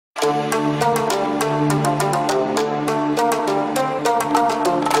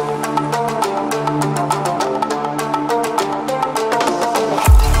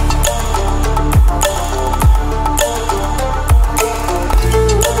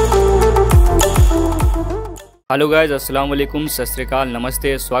Hello guys, अस्सलाम वालेकुम, सत श्री अकाल,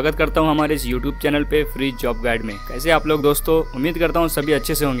 नमस्ते। स्वागत करता हूं हमारे इस यूट्यूब चैनल पे फ्री जॉब गाइड में। कैसे आप लोग दोस्तों? उम्मीद करता हूं सभी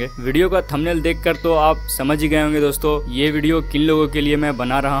अच्छे से होंगे। वीडियो का थंबनेल देखकर तो आप समझ ही गए होंगे दोस्तों, ये वीडियो किन लोगों के लिए मैं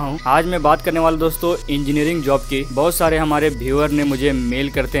बना रहा हूं। आज मैं बात करने वाला दोस्तों इंजीनियरिंग जॉब की। बहुत सारे हमारे व्यूअर ने मुझे मेल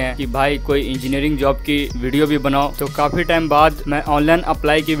करते हैं कि भाई कोई इंजीनियरिंग जॉब की वीडियो भी बनाओ। तो काफी टाइम बाद मैं ऑनलाइन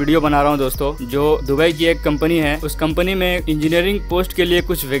अप्लाई की वीडियो बना रहा हूँ दोस्तों। जो दुबई की एक कंपनी है, उस कंपनी में इंजीनियरिंग पोस्ट के लिए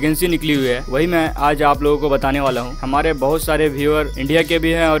कुछ वैकेंसी निकली हुई है, वही मैं आज आप लोगों को बताने वाला हूँ। हमारे बहुत सारे व्यूअर इंडिया के भी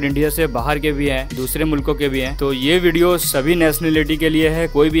हैं और इंडिया से बाहर के भी हैं, दूसरे मुल्कों के भी हैं। तो ये वीडियो सभी नेशनलिटी के लिए है,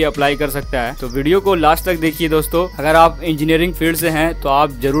 कोई भी अप्लाई कर सकता है। तो वीडियो को लास्ट तक देखिए दोस्तों। अगर आप इंजीनियरिंग फील्ड से हैं तो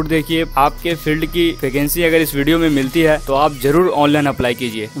आप जरूर देखिए। आपके फील्ड की वैकेंसी अगर इस वीडियो में मिलती है तो आप जरूर ऑनलाइन अप्लाई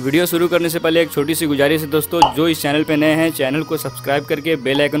कीजिए। वीडियो शुरू करने से पहले एक छोटी सी गुजारिश है दोस्तों, जो इस चैनल पे नए हैं चैनल को सब्सक्राइब करके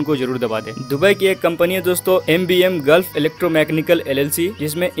बेल आइकन को जरूर दबा दें। दुबई की एक कंपनी है दोस्तों MBM गल्फ इलेक्ट्रोमैकेनिकल LLC,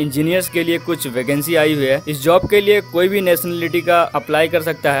 जिसमें इंजीनियर्स के लिए कुछ वैकेंसी आई हुई है। इस जॉब के लिए कोई भी नेशनलिटी का अप्लाई कर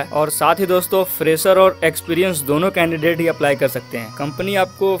सकता है और साथ ही दोस्तों फ्रेशर और एक्सपीरियंस दोनों कैंडिडेट ही अप्लाई कर सकते हैं। कंपनी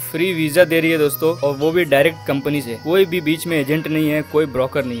आपको फ्री वीजा दे रही है दोस्तों, और वो भी डायरेक्ट कंपनी से। कोई भी बीच में एजेंट नहीं है, कोई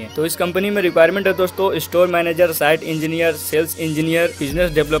ब्रोकर नहीं है। तो इस कंपनी में रिक्वायरमेंट है दोस्तों store manager, site engineer, sales engineer,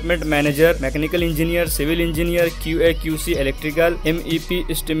 business development manager, mechanical engineer, civil engineer, QAQC electrical, MEP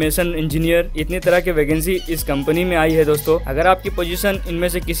estimation engineer. इतनी तरह की वैकेंसी इस कंपनी में आई है दोस्तों। अगर आपकी पोजीशन इनमें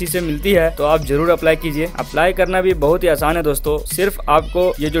से किसी से मिलती है तो आप जरूर अप्लाई कीजिए। अप्लाई करना भी बहुत ही आसान है दोस्तों। सिर्फ आपको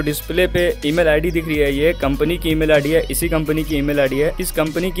ये जो डिस्प्ले पे ईमेल आईडी दिख रही है, ये कंपनी की ईमेल आईडी है, इसी कंपनी की ईमेल आईडी है। इस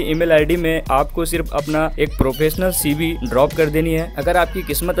कंपनी की ईमेल आईडी में आपको सिर्फ अपना एक प्रोफेशनल CV ड्रॉप कर देनी है। अगर आपकी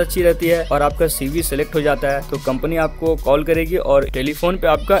किस्मत अच्छी रहती है और आपका CV सिलेक्ट हो जाता है तो कंपनी आपको कॉल करेगी और टेलीफोन पे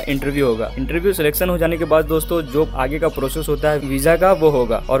आपका इंटरव्यू होगा। इंटरव्यू सिलेक्शन हो जाने के बाद दोस्तों जो आगे का प्रोसेस होता है वीजा का, वो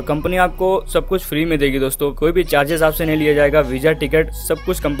होगा और कंपनी आपको सब कुछ फ्री में देगी दोस्तों। कोई भी चार्जेस आपसे नहीं लिया जाएगा। वीजा, टिकट सब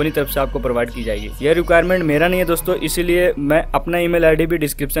कुछ कंपनी तरफ से आपको प्रोवाइड की जाएगी। यह रिक्वायरमेंट मेरा नहीं है दोस्तों, इसीलिए मैं अपना ईमेल आईडी भी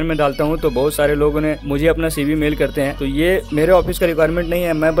डिस्क्रिप्शन में डालता हूं। तो बहुत सारे लोगों ने मुझे अपना CV मेल करते हैं। तो ये मेरे ऑफिस का रिक्वायरमेंट नहीं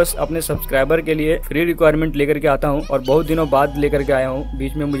है, मैं बस अपने सब्सक्राइबर के लिए फ्री रिक्वायरमेंट लेकर के आता हूं और बहुत दिनों बाद लेकर के आया हूं।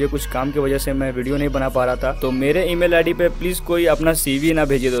 बीच में मुझे कुछ काम की वजह से मैं वीडियो नहीं बना पा रहा था। तो मेरे ईमेल आईडी पे प्लीज कोई अपना CV ना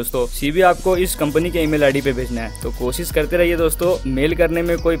भेजिए दोस्तों। CV आपको इस कंपनी के ईमेल आईडी पे भेजना है। तो कोशिश करते रहिए दोस्तों। मेल करने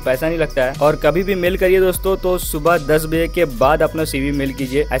में कोई पैसा नहीं लगता है और कभी भी मेल करिए दोस्तों तो सुबह 10 बजे के बाद अपना CV मेल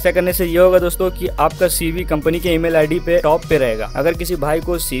कीजिए। ऐसा करने से ये होगा दोस्तों कि आपका CV कंपनी के ईमेल आईडी पे टॉप पे रहेगा। अगर किसी भाई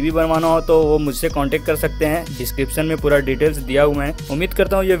को CV बनवाना हो तो वो मुझसे कांटेक्ट कर सकते हैं। डिस्क्रिप्शन में पूरा डिटेल्स दिया हुआ है। उम्मीद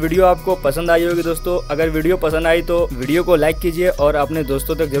करता हूँ ये वीडियो आपको पसंद आई होगी दोस्तों। अगर वीडियो पसंद आई तो वीडियो को लाइक कीजिए और अपने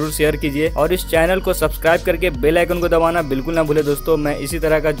दोस्तों तक जरूर शेयर कीजिए और इस चैनल को सब्सक्राइब करके बेल आइकन को दबाना बिल्कुल ना भूले दोस्तों। मैं इसी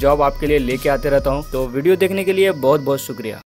तरह का जॉब आपके लिए लेके आते रहता हूँ। तो वीडियो देखने के लिए बहुत बहुत शुक्रिया।